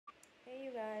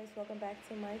Guys, welcome back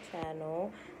to my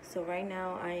channel. So right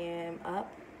now I am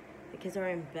up, the kids are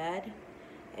in bed,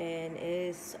 and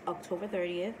it's October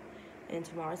 30th and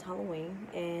tomorrow's Halloween,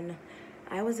 and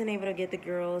I wasn't able to get the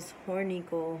girls or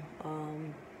Niko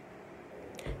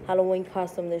Halloween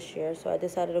costume this year, so I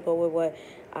decided to go with what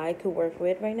I could work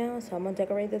with right now. So I'm gonna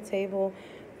decorate the table,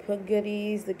 put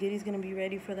goodies. The goodies gonna be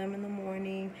ready for them in the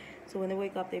morning, so when they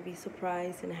wake up they be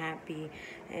surprised and happy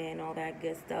and all that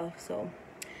good stuff. So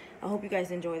I hope you guys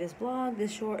enjoy this vlog.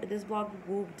 This vlog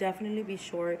will definitely be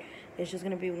short. It's just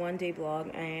gonna be one day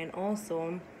vlog. And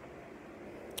also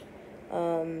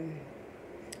I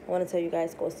want to tell you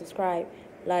guys, go subscribe,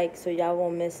 like, so y'all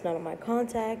won't miss none of my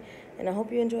contact. And I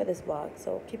hope you enjoy this vlog,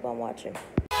 so keep on watching.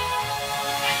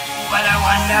 What a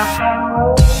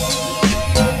wonderful.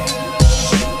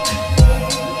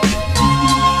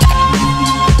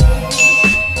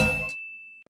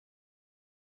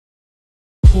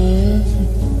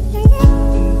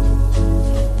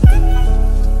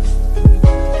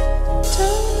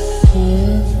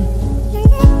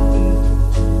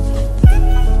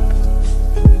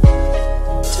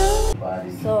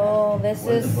 So this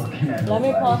is, let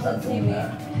me pause the TV.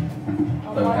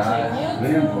 I'm watching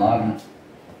YouTube.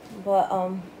 But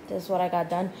this is what I got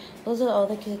done. Those are the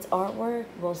other kids' artwork.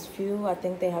 Those few, I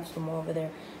think they have some more over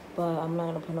there, but I'm not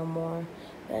gonna put no more.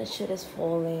 That shit is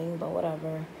falling, but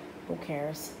whatever. Who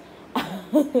cares?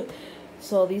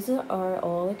 So these are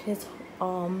all the kids'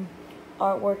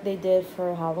 artwork they did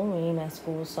for Halloween at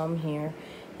school. Some here,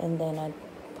 and then I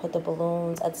put the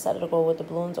balloons. I decided to go with the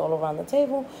balloons all around the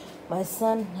table. My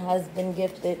son has been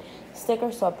gifted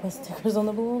stickers, so I put stickers on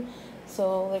the balloon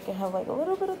so they can have like a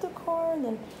little bit of decor. And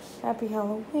then happy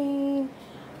Halloween.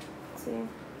 See,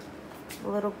 a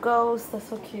little ghost. That's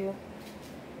so cute.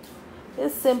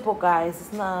 It's simple, guys.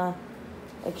 It's not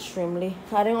extremely.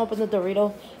 I didn't open the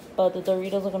Doritos, but the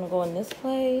Doritos are gonna go in this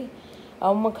plate.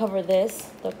 I'm gonna cover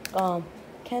this, the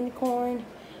candy corn.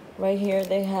 Right here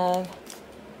they have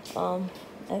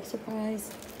egg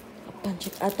surprise, a bunch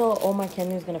of, I thought all my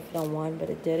candy was gonna fit on one, but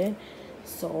it didn't,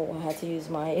 so I had to use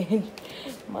my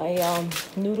my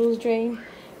noodles drain.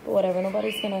 But whatever,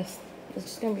 it's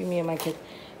just gonna be me and my kid.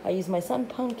 I used my son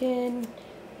pumpkin.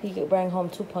 He bring home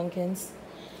 2 pumpkins.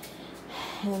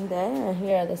 And then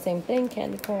here the same thing,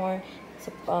 candy corn,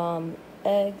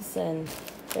 eggs, and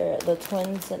they're the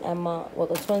twins and Emma. Well,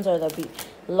 the twins are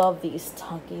love these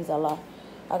Takis a lot.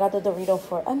 I got the Dorito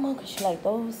for Emma because she liked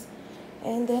those.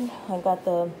 And then I got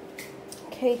the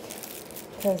cake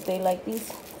because they like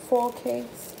these fall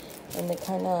cakes, and they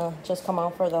kind of just come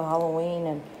out for the Halloween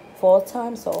and fall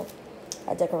time, so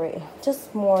I decorate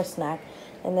just more snack.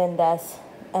 And then that's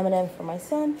M&M for my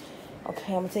son.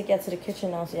 Okay, I'm gonna take you out to the kitchen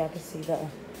now so y'all can see the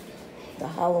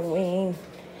Halloween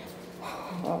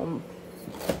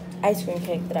ice cream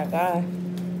cake that I got,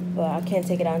 but I can't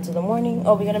take it out until the morning.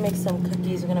 Oh, we're gonna make some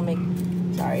cookies. We're gonna make,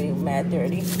 sorry, mad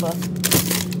dirty, but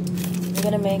we're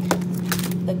gonna make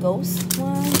the ghost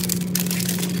one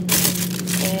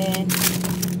and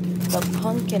the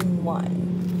pumpkin one.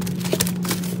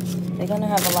 They're gonna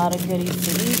have a lot of goodies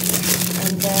to eat.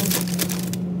 And then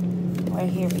right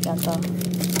here we got the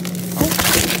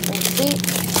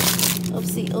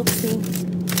oopsie.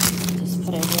 Just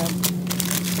put it here.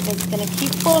 It's gonna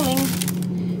keep falling.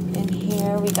 And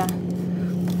here we got,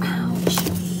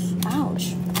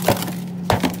 ouch.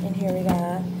 And here we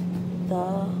got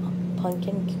the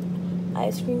pumpkin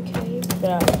ice cream cake,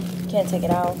 but I can't take it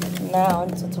out now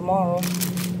until tomorrow.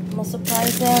 I'm gonna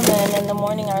surprise them, and in the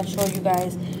morning I'll show you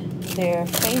guys their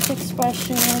face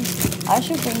expression. I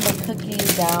should bring the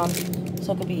cookies down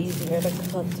so it could be easier to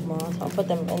cook tomorrow, so I'll put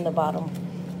them in the bottom.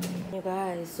 You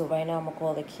guys, so right now I'm gonna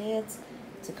call the kids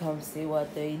to come see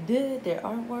what they did, their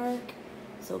artwork.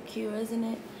 So cute, isn't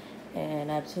it?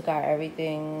 And I took out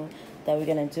everything that we're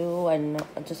gonna do, and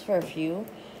just for a few,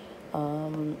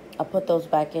 I put those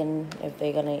back in if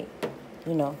they're gonna,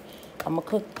 you know, I'm gonna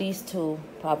cook these 2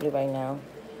 probably right now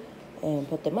and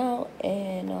put them out.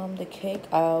 And the cake,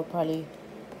 I'll probably,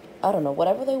 I don't know,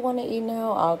 whatever they want to eat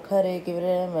now, I'll cut it, give it to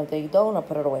them. If they don't, I'll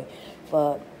put it away.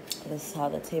 But this is how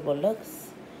the table looks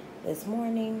this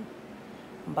morning.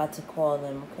 I'm about to call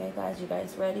them. Okay, guys, you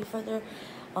guys ready for their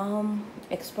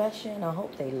expression? I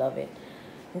hope they love it.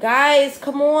 Guys,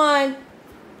 come on.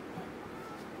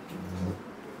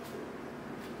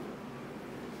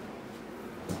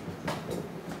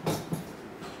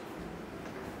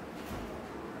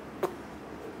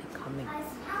 They're coming.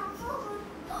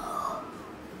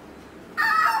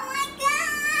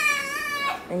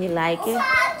 And you like it?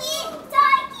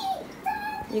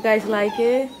 You guys like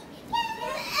it?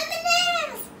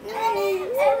 M&M's.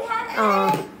 Oh.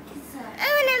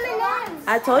 M&M's.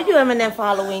 I told you M&M for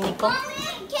Halloween, Niko.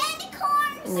 Mommy, candy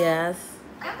corns. Yes.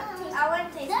 I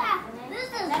want to taste it.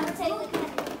 Let me taste the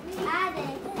candy.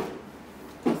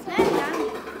 It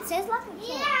tastes like a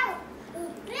cake.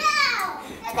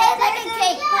 It tastes like a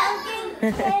cake.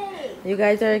 Pumpkin cake. You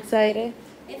guys are excited?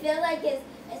 It feels like it's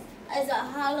a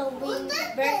Halloween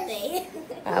birthday.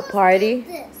 A party?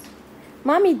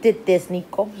 Mommy did this,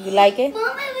 Niko. You like it?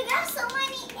 Mommy, we got so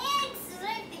many eggs.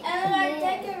 And our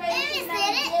decorations.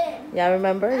 Y'all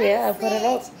remember? Yeah, I put it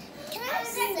up. Can I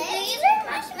see these are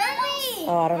marshmallows?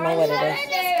 Oh, I don't know what it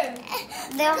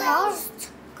is. They're hard.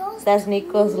 That's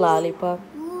Niko's lollipop.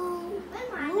 Oh,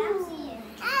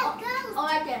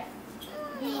 right there.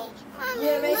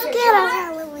 Look at our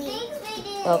Halloween.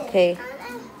 Okay.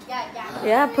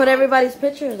 Yeah, put everybody's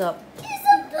pictures up.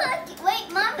 Wait,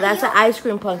 Mom. That's an ice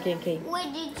cream pumpkin cake. Where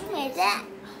did you make that?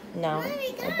 No,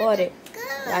 I bought it.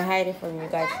 I hide it from you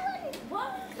guys.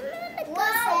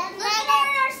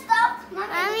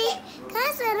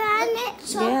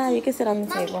 Yeah, you can sit on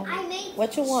the table.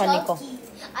 What you want, Niko?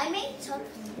 I made Chucky.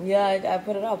 Yeah, I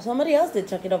put it up. Somebody else did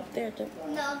chuck it up there too.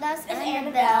 No, that's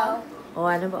Annabelle. Oh,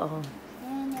 I never. Oh.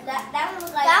 That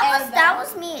was like that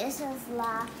was me. It says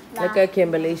la la. Look at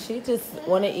Kimberly. She just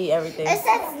want to eat everything. It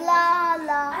says la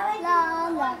la la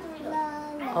la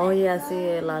la. Oh yeah, I see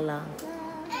it. La la.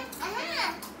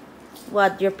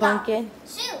 What? Your pumpkin?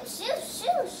 Shoot.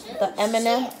 The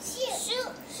M&M?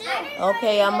 Shoot.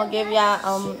 Okay, I'm gonna give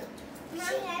y'all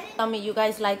tell me, you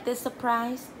guys like this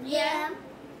surprise? Yeah.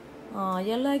 Oh,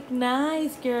 you look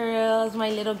nice, girls, my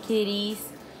little kitties.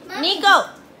 Niko,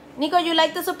 you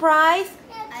like the surprise?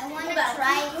 I want to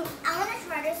try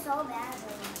this so bad.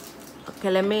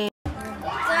 Okay, let me.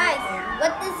 Guys,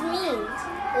 what this means?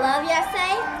 Love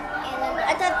say?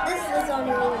 I thought this was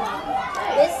only meaning.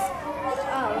 This,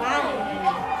 oh wow.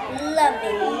 Love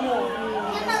it more.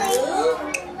 Kimberly.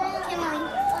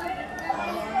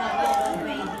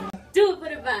 Do it for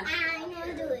the vine. I ain't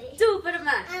gonna do it. Do it for the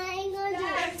vine. I ain't gonna do it.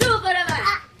 Do it for the vine.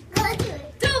 Gonna do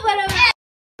it. Do it for the vine.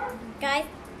 Guys,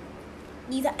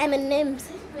 these are M&M's.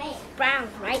 Brown,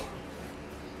 right?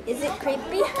 Is it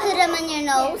creepy? Put them on your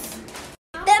nose.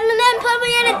 The M&M put me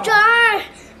in a jar.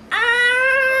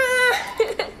 Ah!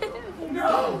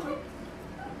 No.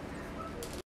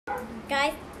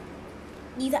 Guys,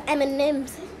 these are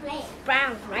M&M's.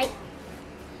 Brown, right?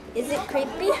 Is it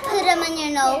creepy? Put them on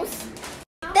your nose.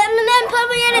 The M&M put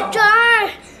me in a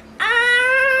jar.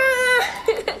 Ah!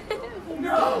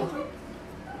 No.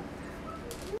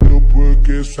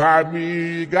 Porque sua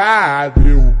amiga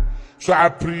deu, sua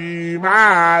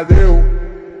prima deu,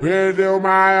 perdeu o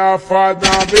maior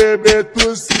fodão, bebê,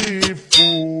 tu se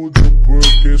fude.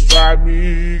 Porque sua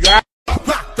amiga.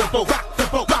 Rock the boat, rock the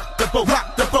boat, rock the boat, rock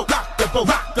the boat, rock the boat,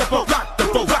 rock the boat, rock the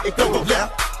boat, rock it go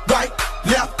left, right,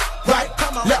 left, right,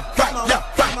 left, right,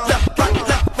 left, right, left, right,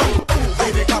 left. Ooh,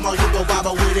 baby, come on, you go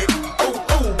wobble with it. Ooh,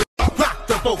 rock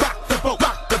the boat, rock the boat,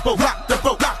 rock the boat, rock the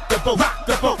boat, rock the boat, rock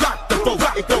the boat, rock the boat,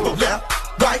 rock it go left,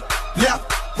 right, left,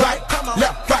 right,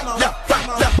 left, right, left, right,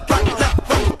 left, right, left.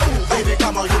 Ooh, baby,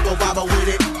 come on, you go wobble with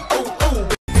it.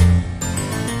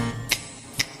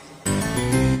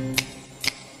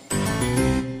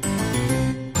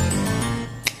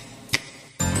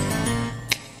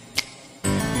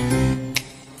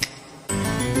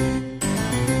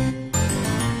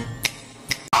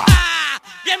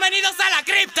 Bienvenidos a la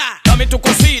cripta. Dame tu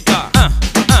cosita,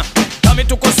 dame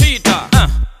tu cosita,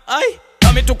 ay,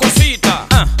 dame tu cosita,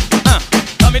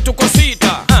 dame tu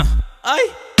cosita,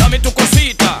 ay, dame tu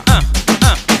cosita,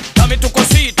 dame tu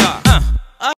cosita,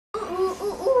 ay.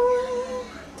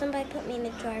 Somebody put me in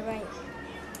the jar, right?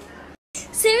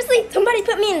 Seriously, somebody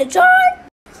put me in the jar?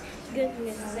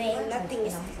 Goodness sake, nothing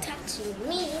is touching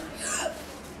me.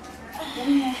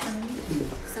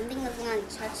 Something is gonna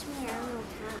touch me, I don't know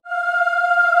how.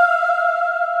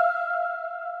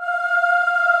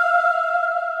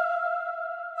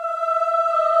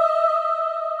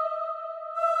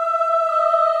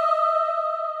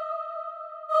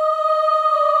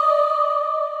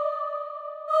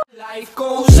 Life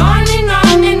goes on and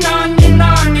on and on and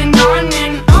on and on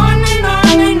and on and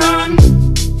on and on.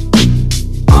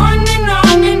 On and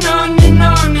on and on and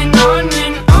on and on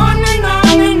and on and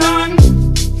on and on.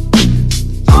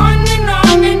 On and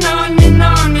on and on and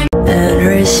on and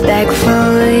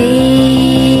respectfully.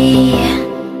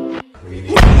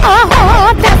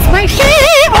 Oh, that's my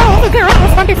shame. All the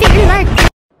girls want to feel like.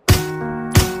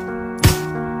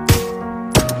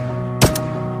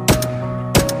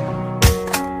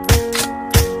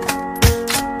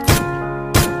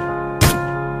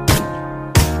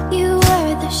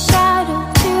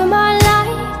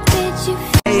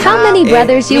 How many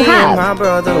brothers you have? My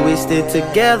brother, we stick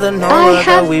together. No I other.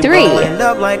 have We 3. blowing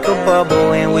up like a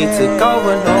bubble, and we took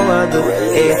over. No other.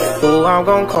 Who I'm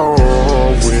gonna call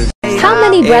with? How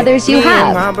many brothers you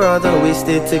have? My brother, we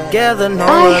stick together. No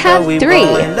I other. have We 3.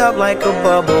 blowing up like a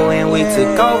bubble, and we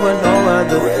took over. No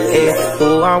other.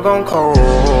 Who I'm gonna call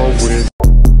with?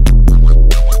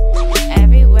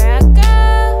 Everywhere I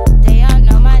go, they all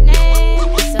know my name.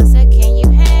 So can you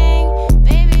hang?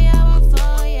 Baby, I won't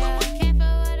fall, yeah. Can't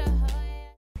forward a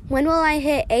hoe. When will I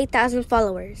hit 8,000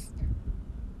 followers?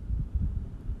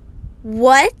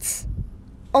 What?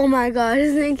 Oh my God,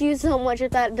 thank you so much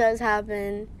if that does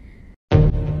happen.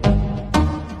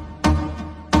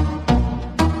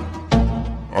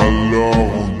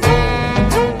 Alone.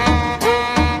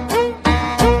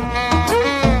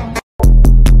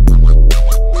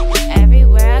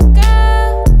 Everywhere I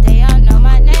go, they all know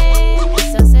my name.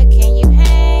 So can you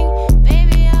hang?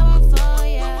 Baby, I won't fall,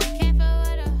 yeah. Can't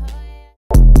forward a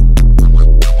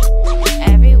hoe.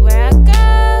 Everywhere I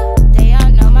go, they all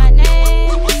know my name.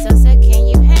 So can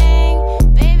you hang?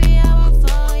 Baby, I won't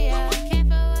fall, yeah. Can't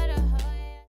forward a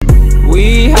hoe.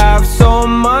 We have so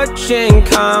much in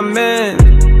common.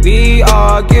 We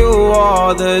argue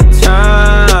all the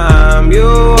time. You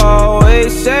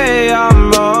always say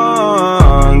I'm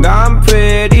wrong. I'm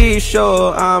pretty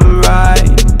sure I'm right.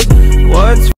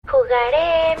 What's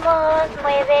Jugaremos,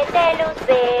 muévete luz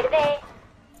verde.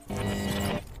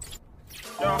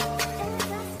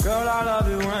 Girl, I love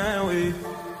it when we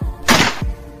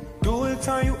do it,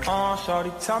 turn you on,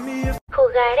 shawty. Tell me if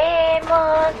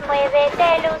Jugaremos, muévete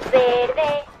luz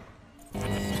verde.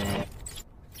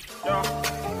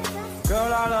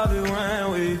 girl, I love it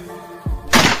when we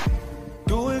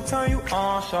do it, turn you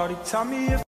on, shawty. Tell me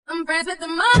if I'm friends with the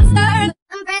monster.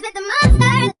 I'm friends with the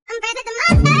monster. I'm friends with the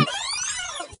monster.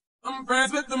 I'm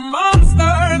friends with the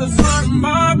monster that's in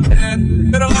my bed.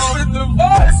 Get along with the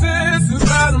voices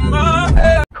inside of my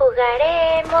head.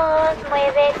 Jugaremos,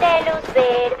 muévete luz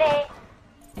verde.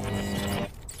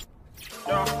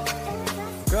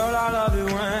 girl, I love it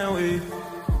when we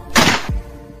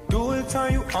do it,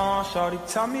 turn you on, shawty.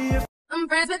 Tell me if I'm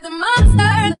friends with the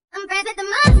monster. I'm friends with the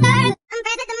monster. I'm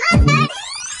friends with the monster.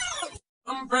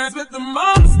 I'm friends with the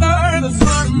monster that's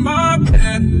in my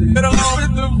bed. Get along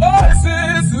with the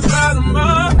voices inside of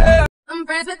my head. I'm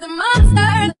friends with the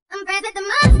monster. I'm friends with the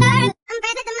monster. I'm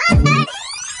friends with the monster.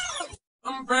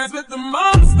 I'm friends with the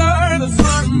monster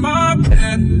that's in my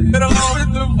bed. Get along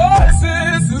with the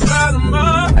voices inside of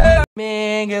my head.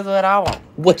 Man, guess what I want?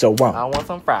 What you want? I want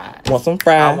some fries. Want some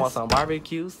fries? I want some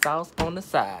barbecue sauce on the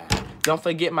side. Don't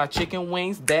forget my chicken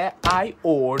wings that I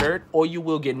ordered, or you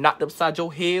will get knocked upside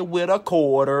your head with a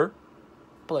quarter.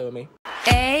 Play with me.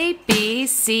 A, B,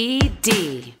 C,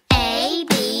 D. A,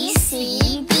 B,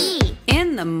 C, D.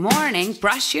 In the morning,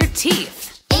 brush your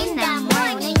teeth. In the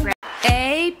morning.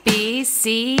 A, B,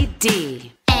 C,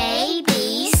 D. A,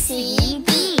 B, C,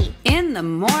 D. In the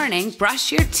morning,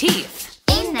 brush your teeth.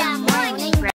 In the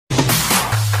morning.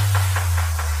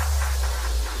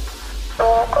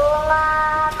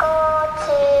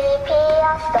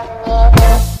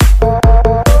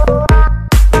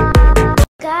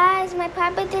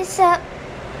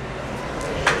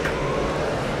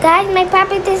 Guys, my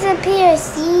puppy disappeared.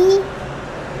 See?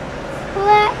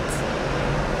 What?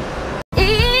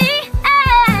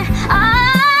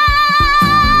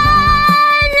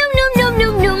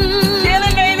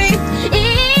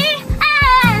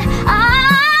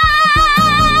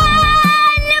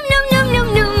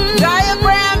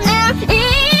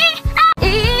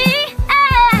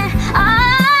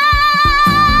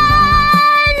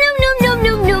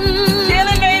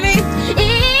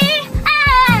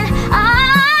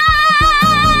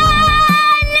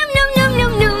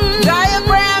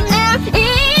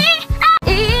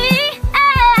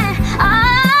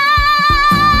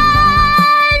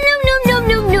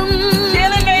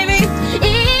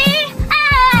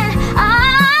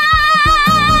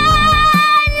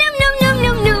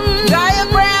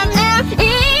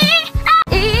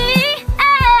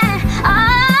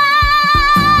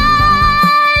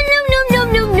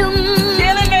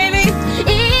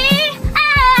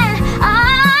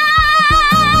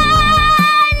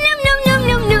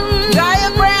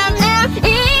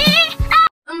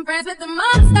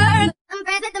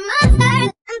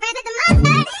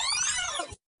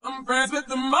 I'm friends with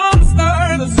the monster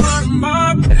that's in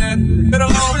my bed. Get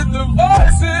along with the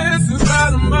voices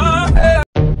inside of my head.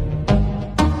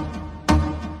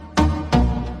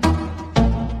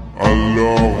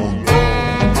 Alone.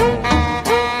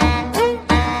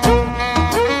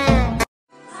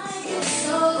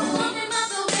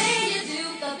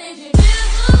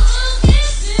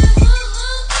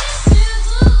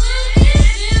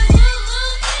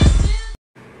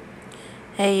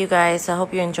 you guys. I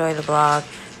hope you enjoy the vlog.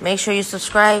 Make sure you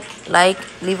subscribe, like,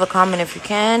 leave a comment if you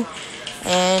can,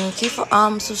 and keep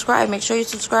subscribe. Make sure you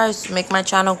subscribe to make my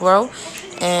channel grow,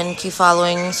 and keep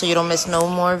following so you don't miss no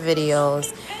more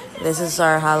videos. This is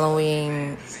our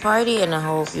Halloween party, and I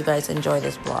hope you guys enjoy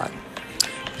this vlog.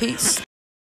 Peace.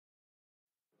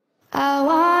 I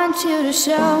want you to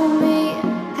show me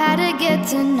how to get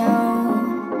to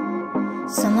know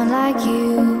someone like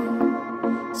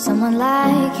you, someone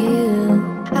like you.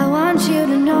 I want you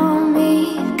to know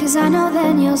me, 'cause I know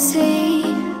then you'll see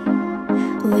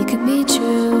we could be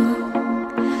true,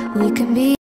 we could be